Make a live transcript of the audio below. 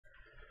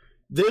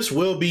This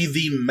will be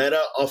the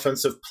meta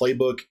offensive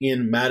playbook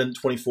in Madden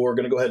 24.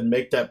 Going to go ahead and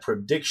make that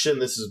prediction.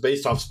 This is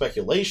based off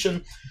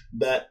speculation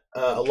that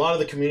a lot of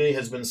the community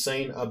has been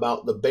saying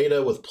about the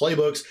beta with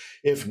playbooks.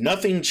 If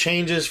nothing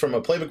changes from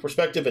a playbook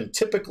perspective, and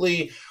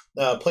typically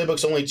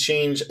playbooks only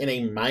change in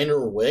a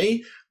minor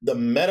way, the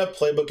meta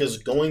playbook is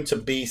going to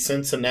be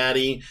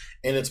Cincinnati,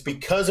 and it's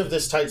because of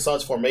this tight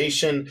slots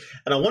formation.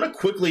 And I want to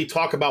quickly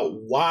talk about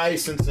why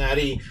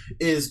Cincinnati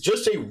is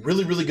just a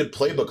really, really good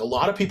playbook. A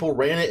lot of people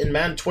ran it in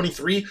Madden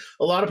 23.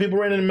 A lot of people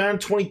ran it in Madden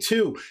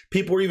 22.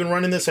 People were even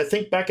running this, I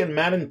think, back in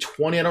Madden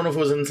 20. I don't know if it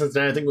was in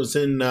Cincinnati. I think it was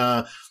in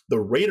the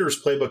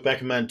Raiders playbook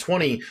back in Madden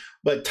 20.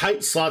 But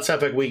tight slots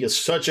halfback weak is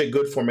such a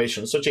good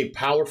formation, such a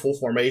powerful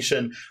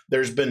formation.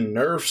 There's been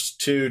nerfs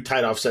to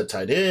tight offset,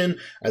 tight end.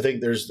 I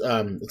think there's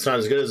it's not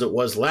as good as it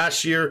was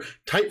last year.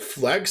 Tight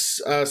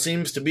flex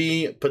seems to be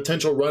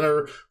potential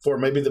runner for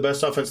maybe the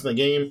best offense in the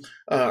game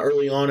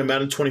early on in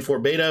Madden 24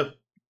 beta.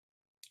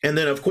 And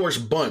then, of course,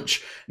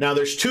 bunch. Now,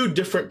 there's two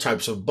different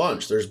types of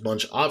bunch. There's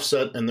bunch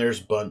offset and there's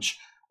bunch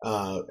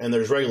and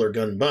there's regular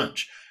gun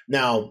bunch.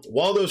 Now,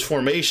 while those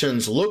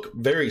formations look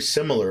very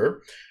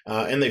similar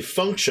and they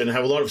function,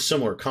 have a lot of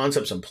similar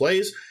concepts and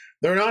plays,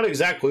 they're not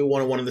exactly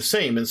one-to-one of the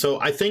same. And so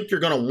I think you're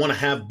going to want to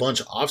have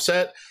bunch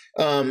offset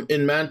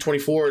in Madden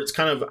 24. It's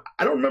kind of,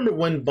 I don't remember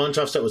when bunch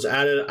offset was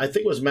added. I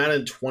think it was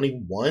Madden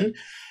 21.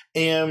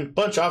 And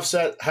bunch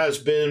offset has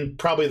been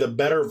probably the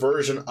better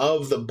version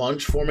of the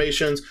bunch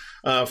formations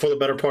for the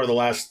better part of the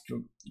last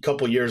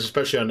couple of years,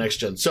 especially on next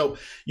gen. So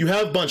you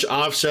have bunch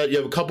offset. You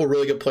have a couple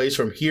really good plays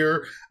from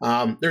here.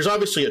 There's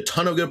obviously a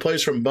ton of good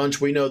plays from bunch.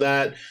 We know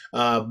that.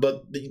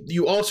 But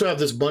you also have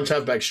this bunch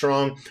halfback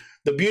strong.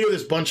 The beauty of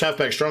this bunch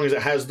halfback strong is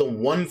it has the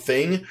one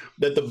thing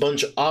that the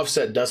bunch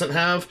offset doesn't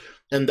have,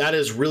 and that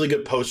is really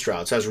good post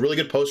routes. It has really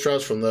good post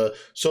routes from the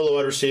solo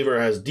wide receiver.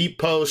 It has deep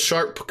posts,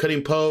 sharp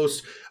cutting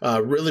posts,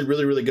 really,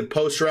 really, really good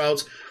post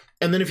routes.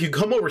 And then if you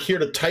come over here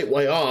to tight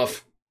way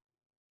off,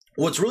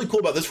 what's really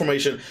cool about this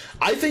formation,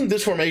 I think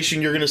this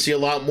formation you're going to see a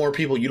lot more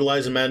people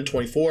utilize in Madden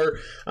 24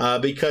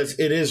 because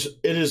it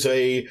is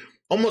a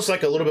almost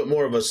like a little bit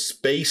more of a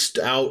spaced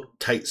out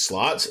tight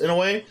slots in a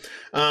way.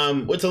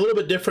 It's a little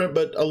bit different,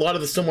 but a lot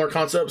of the similar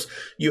concepts.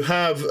 You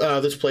have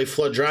this play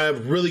flood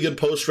drive, really good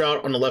post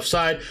route on the left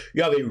side.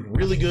 You have a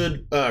really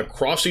good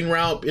crossing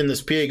route in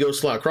this PA go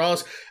slot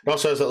cross. It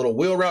also has that little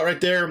wheel route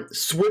right there.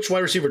 Switch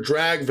wide receiver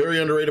drag, very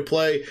underrated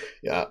play.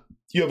 Yeah.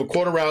 You have a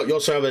corner route. You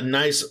also have a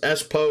nice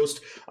S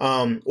post.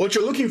 What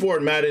you're looking for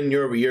in Madden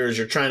year over year is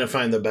you're trying to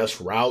find the best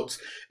routes.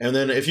 And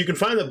then if you can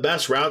find the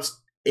best routes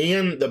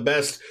and the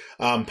best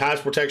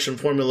pass protection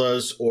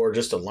formulas or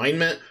just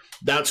alignment,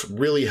 that's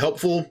really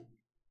helpful.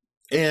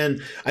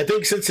 And I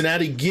think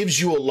Cincinnati gives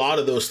you a lot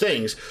of those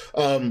things.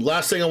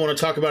 Last thing I want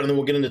to talk about, and then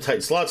we'll get into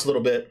tight slots a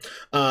little bit,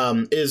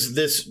 is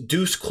this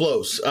deuce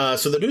close.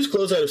 So the deuce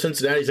close out of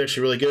Cincinnati is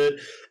actually really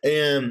good.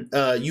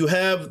 And you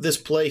have this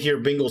play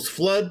here, Bengals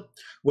flood,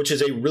 which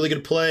is a really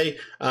good play.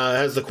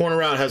 Has the corner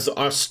route, has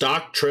the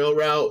stock trail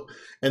route,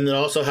 and then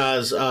also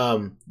has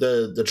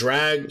the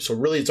drag. So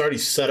really, it's already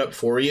set up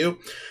for you.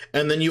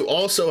 And then you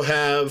also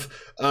have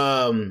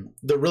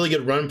the really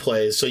good run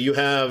plays. So you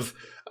have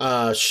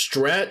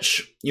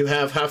stretch, you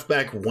have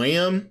halfback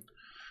wham,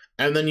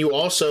 and then you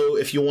also,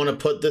 if you want to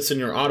put this in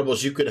your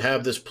audibles, you could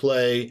have this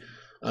play.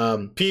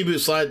 P-boot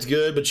slide's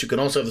good, but you can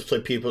also have this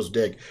play people's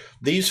dig.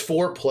 These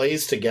four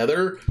plays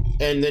together,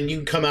 and then you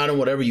can come out in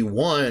whatever you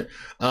want,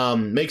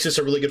 makes this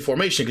a really good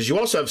formation because you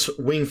also have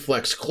wing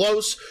flex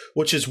close,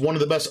 which is one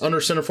of the best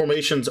under center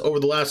formations over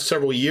the last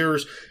several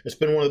years. It's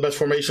been one of the best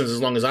formations as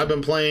long as I've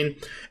been playing.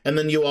 And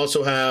then you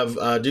also have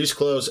deuce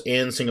close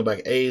and single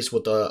back ace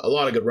with a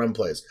lot of good run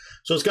plays.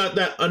 So it's got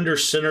that under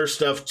center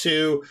stuff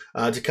too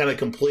to kind of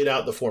complete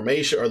out the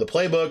formation or the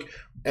playbook.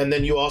 And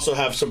then you also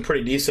have some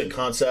pretty decent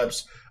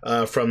concepts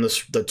from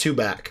the two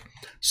back.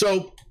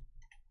 So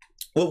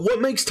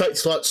what makes tight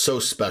slots so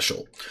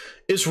special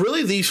is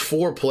really these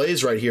four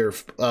plays right here.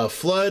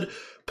 Flood,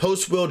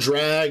 post wheel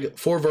drag,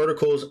 four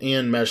verticals,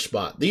 and mesh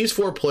spot. These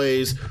four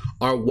plays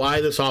are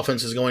why this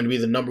offense is going to be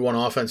the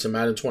 #1 offense in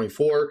Madden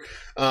 24.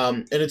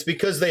 And it's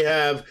because they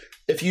have,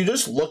 if you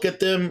just look at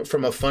them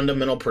from a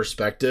fundamental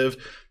perspective,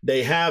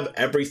 they have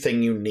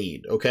everything you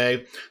need,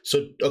 okay?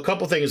 So a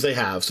couple things they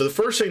have. So the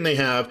first thing they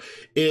have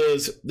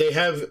is they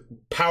have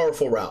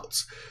powerful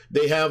routes.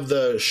 They have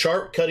the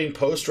sharp cutting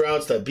post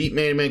routes that beat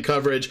man-to-man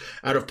coverage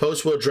out of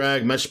post wheel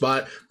drag, mesh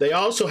spot. They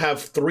also have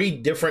 3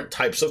 different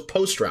types of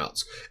post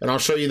routes, and I'll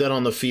show you that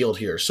on the field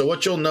here. So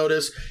what you'll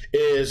notice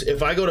is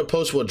if I go to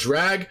post wheel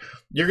drag,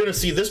 you're going to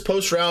see this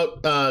post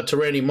route to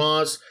Randy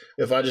Moss.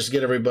 If I just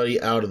get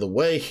everybody out of the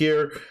way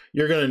here,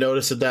 you're going to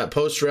notice that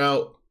post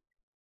route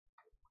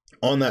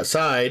on that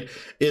side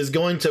is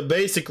going to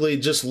basically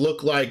just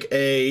look like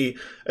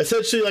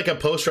essentially like a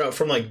post route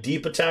from like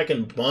deep attack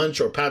and bunch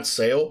or Pat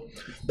Sale.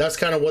 That's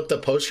kind of what the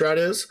post route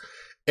is.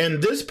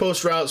 And this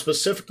post route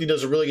specifically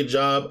does a really good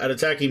job at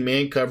attacking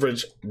man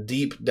coverage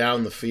deep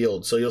down the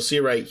field. So you'll see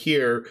right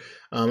here,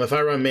 if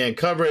I run man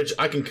coverage,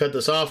 I can cut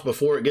this off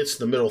before it gets to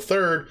the middle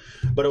third,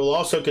 but it will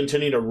also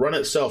continue to run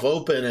itself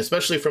open,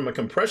 especially from a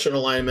compression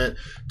alignment,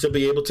 to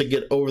be able to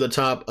get over the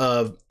top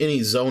of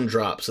any zone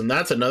drops. And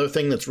that's another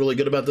thing that's really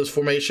good about this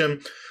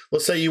formation.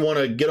 Let's say you want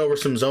to get over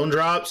some zone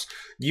drops.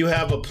 You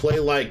have a play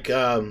like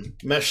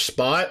mesh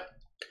spot.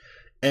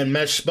 And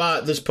mesh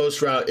spot, this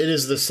post route, it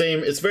is the same.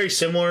 It's very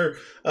similar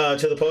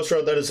to the post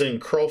route that is in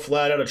curl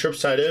flat out of trips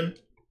tight end.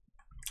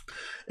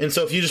 And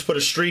so if you just put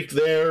a streak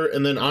there,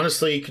 and then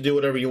honestly you can do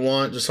whatever you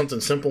want, just something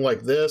simple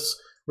like this,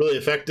 really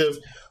effective.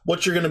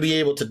 What you're going to be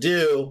able to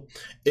do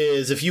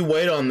is, if you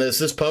wait on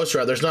this post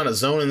route, there's not a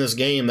zone in this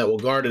game that will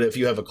guard it if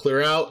you have a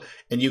clear out,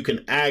 and you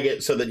can ag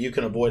it so that you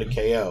can avoid a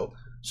KO.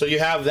 So you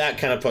have that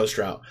kind of post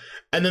route.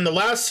 And then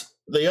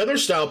the other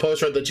style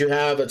post route that you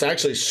have that's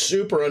actually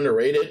super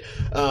underrated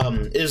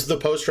is the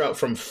post route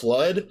from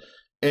Flood.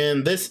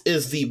 And this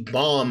is the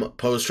bomb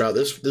post route.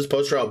 This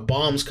post route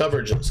bombs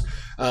coverages.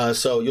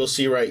 So you'll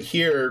see right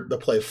here, the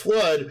play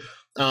Flood.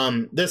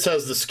 This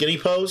has the skinny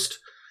post.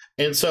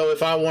 And so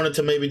if I wanted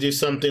to maybe do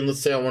something,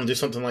 let's say I want to do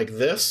something like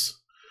this,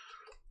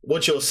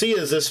 what you'll see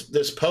is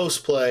this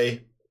post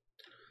play,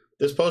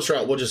 this post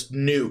route will just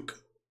nuke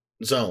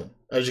zone.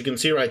 As you can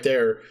see right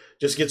there,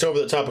 just gets over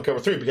the top of cover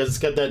 3 because it's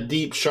got that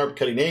deep, sharp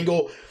cutting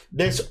angle.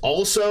 This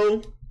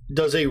also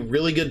does a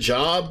really good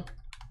job,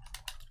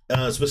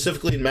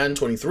 specifically in Madden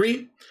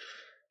 23,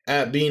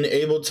 at being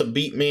able to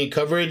beat man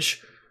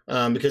coverage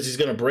because he's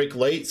going to break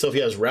late. So if he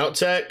has route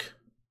tech,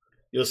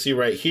 you'll see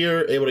right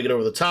here, able to get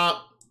over the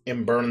top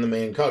and burn the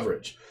man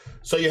coverage.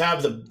 So you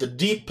have the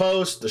deep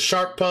post, the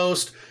sharp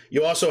post.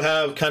 You also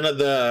have kind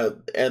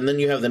of and then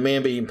you have the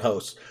man beating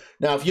post.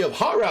 Now, if you have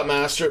Hot Route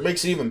Master, it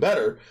makes it even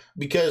better,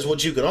 because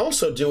what you can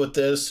also do with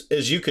this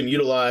is you can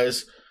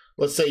utilize,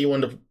 let's say you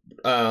want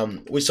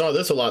to, we saw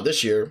this a lot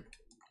this year,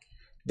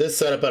 this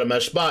setup at a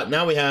mesh spot.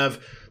 Now we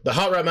have the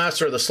Hot Route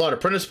Master or the Slot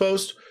Apprentice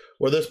post,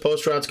 where this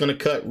post route's going to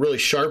cut really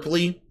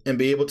sharply and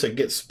be able to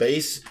get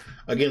space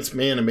against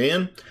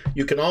man-to-man.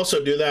 You can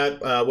also do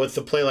that with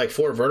the play like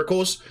 4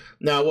 verticals.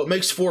 Now, what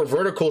makes 4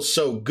 verticals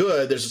so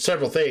good, there's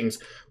several things,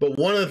 but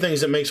one of the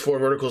things that makes 4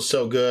 verticals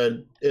so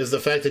good is the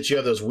fact that you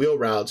have those wheel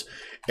routes.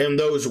 And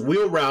those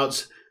wheel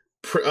routes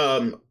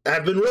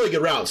have been really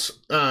good routes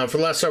for the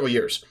last several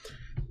years.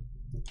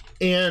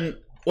 And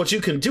what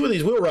you can do with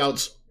these wheel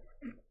routes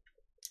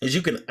is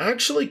you can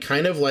actually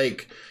kind of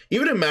like,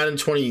 even in Madden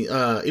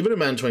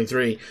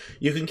 23,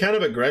 you can kind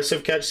of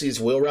aggressive catch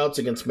these wheel routes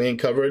against man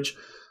coverage.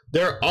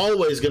 They're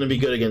always going to be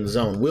good against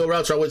zone. Wheel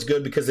routes are always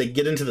good because they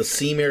get into the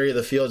seam area of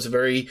the field. It's a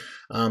very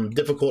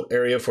difficult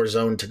area for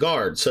zone to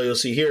guard. So you'll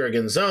see here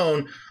against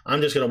zone,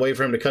 I'm just going to wait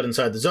for him to cut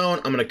inside the zone.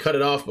 I'm going to cut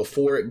it off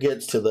before it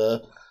gets to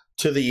the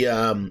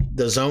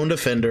zone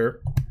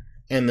defender.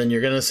 And then you're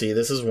going to see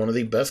this is one of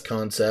the best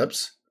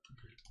concepts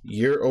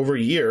year over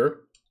year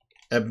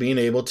at being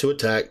able to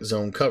attack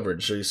zone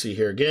coverage. So you see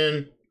here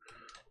again,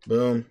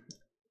 boom,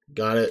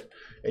 got it.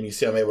 And you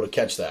see I'm able to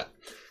catch that.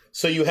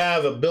 So you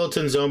have a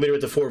built-in zone beater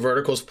with the 4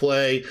 verticals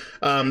play.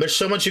 There's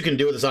so much you can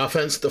do with this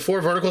offense. The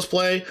 4 verticals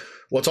play,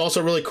 what's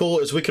also really cool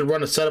is we can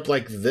run a setup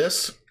like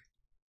this.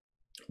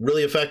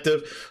 Really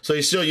effective. So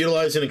you're still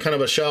utilizing a kind of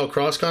a shallow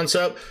cross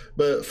concept,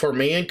 but for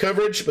man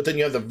coverage. But then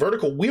you have the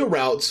vertical wheel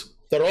routes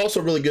that are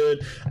also really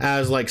good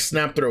as like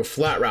snap throw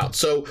flat routes.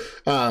 So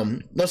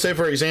let's say,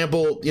 for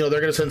example, they're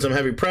going to send some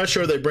heavy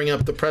pressure. They bring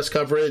up the press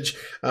coverage.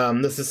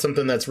 This is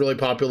something that's really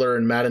popular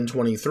in Madden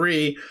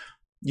 23.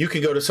 You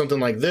can go to something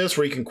like this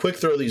where you can quick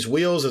throw these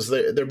wheels, as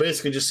they're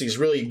basically just these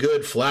really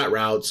good flat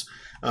routes,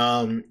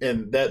 and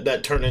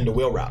that turn into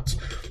wheel routes.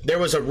 There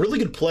was a really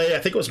good play, I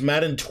think it was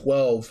Madden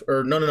 12,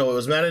 or no, it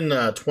was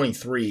Madden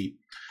 23,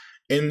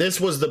 and this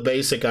was the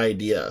basic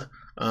idea.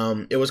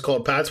 It was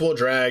called Pat's Wheel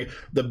Drag.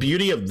 The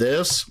beauty of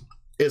this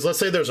is, let's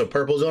say there's a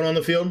purple zone on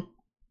the field.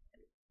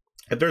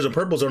 If there's a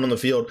purple zone on the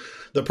field,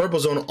 the purple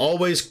zone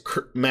always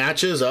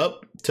matches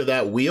up to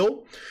that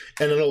wheel,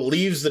 and it'll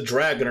leaves the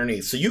drag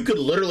underneath. So you could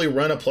literally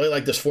run a play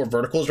like this 4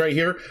 verticals right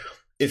here.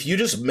 If you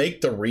just make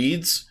the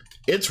reads,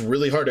 it's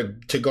really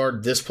hard to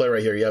guard this play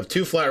right here. You have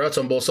 2 flat routes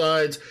on both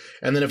sides,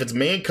 and then if it's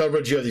man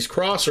coverage, you have these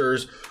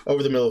crossers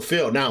over the middle of the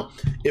field. Now,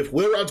 if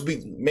wheel routes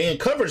beat man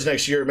coverage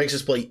next year, it makes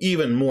this play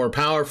even more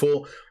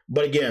powerful.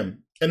 But again,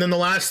 and then the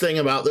last thing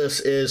about this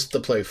is the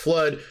play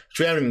Flood, which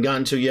we haven't even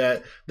gotten to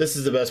yet. This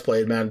is the best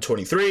play in Madden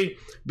 23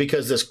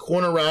 because this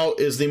corner route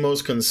is the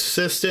most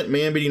consistent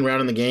man-beating route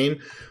in the game.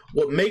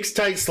 What makes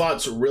tight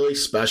slots really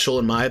special,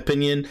 in my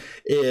opinion,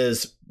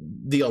 is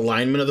the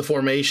alignment of the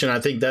formation. I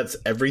think that's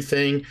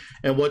everything.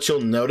 And what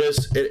you'll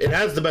notice, it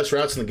has the best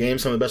routes in the game,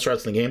 some of the best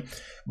routes in the game,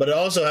 but it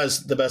also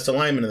has the best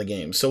alignment in the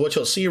game. So what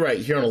you'll see right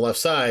here on the left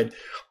side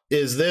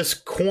is this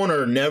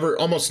corner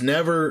almost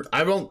never,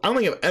 I don't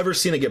think I've ever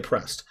seen it get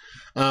pressed.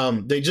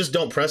 They just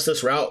don't press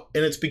this route,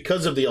 and it's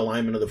because of the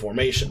alignment of the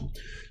formation.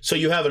 So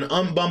you have an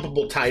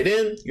unbumpable tight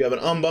end, you have an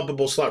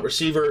unbumpable slot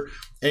receiver,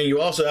 and you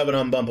also have an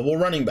unbumpable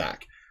running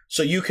back.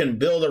 So you can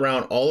build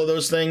around all of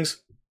those things.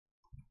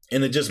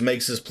 and it just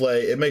makes this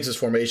play, it makes this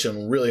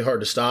formation really hard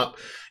to stop.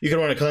 You can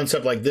run a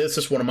concept like this.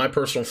 It's one of my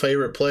personal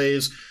favorite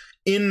plays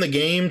in the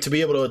game to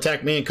be able to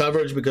attack man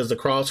coverage because the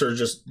crossers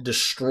just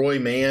destroy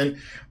man.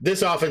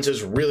 This offense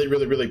is really,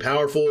 really, really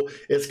powerful.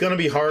 It's going to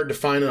be hard to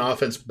find an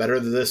offense better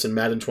than this in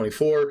Madden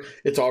 24.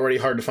 It's already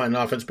hard to find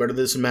an offense better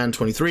than this in Madden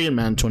 23 and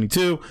Madden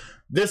 22.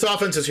 This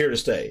offense is here to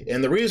stay.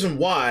 And the reason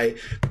why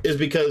is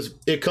because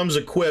it comes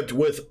equipped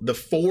with the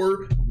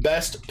 4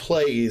 best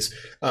plays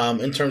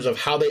in terms of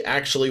how they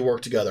actually work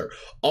together.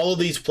 All of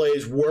these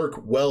plays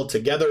work well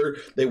together.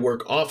 They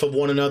work off of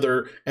one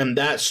another. And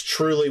that's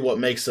truly what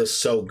makes this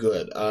so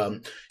good.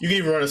 You can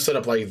even run a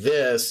setup like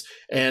this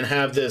and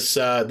have this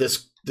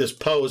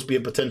post be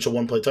a potential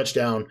one-play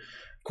touchdown.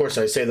 Of course,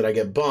 I say that I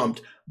get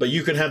bumped, but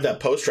you can have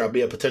that post route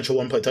be a potential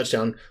one-play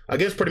touchdown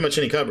against pretty much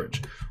any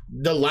coverage.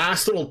 The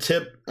last little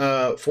tip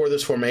for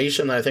this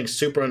formation that I think is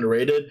super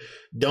underrated,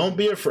 don't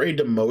be afraid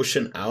to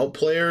motion out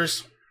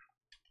players.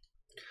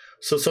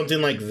 So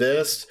something like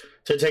this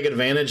to take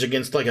advantage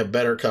against like a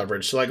better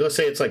coverage. So like let's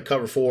say it's like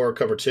cover 4,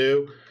 cover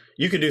 2.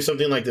 You could do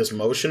something like this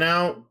motion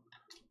out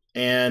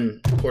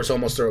and of course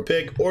almost throw a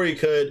pick, or you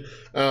could,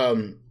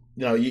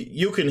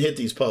 you can hit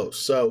these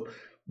posts. So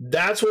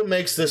that's what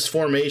makes this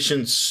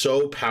formation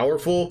so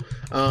powerful.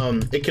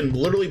 It can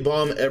literally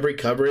bomb every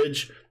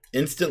coverage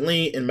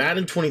instantly. In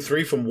Madden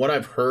 23, from what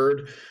I've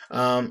heard,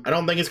 I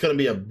don't think it's going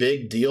to be a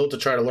big deal to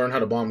try to learn how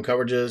to bomb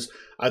coverages.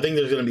 I think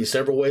there's going to be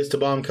several ways to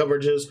bomb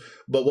coverages,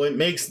 but what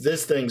makes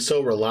this thing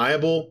so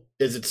reliable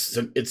is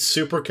it's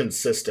super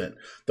consistent.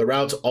 The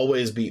routes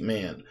always beat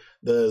man.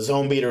 The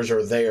zone beaters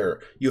are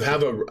there. You have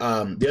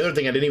the other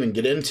thing I didn't even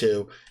get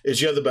into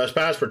is you have the best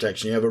pass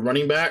protection. You have a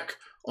running back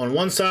on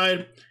one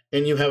side,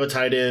 and you have a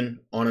tight end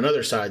on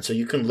another side. So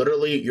you can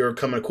literally, you're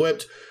come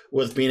equipped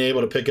with being able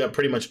to pick up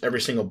pretty much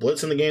every single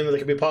blitz in the game that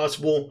could be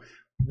possible.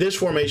 This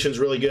formation is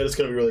really good. It's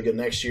going to be really good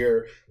next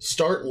year.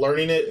 Start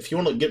learning it. If you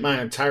want to get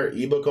my entire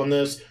ebook on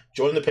this,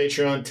 join the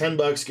Patreon.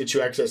 $10 gets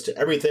you access to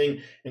everything,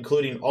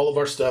 including all of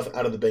our stuff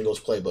out of the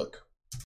Bengals playbook.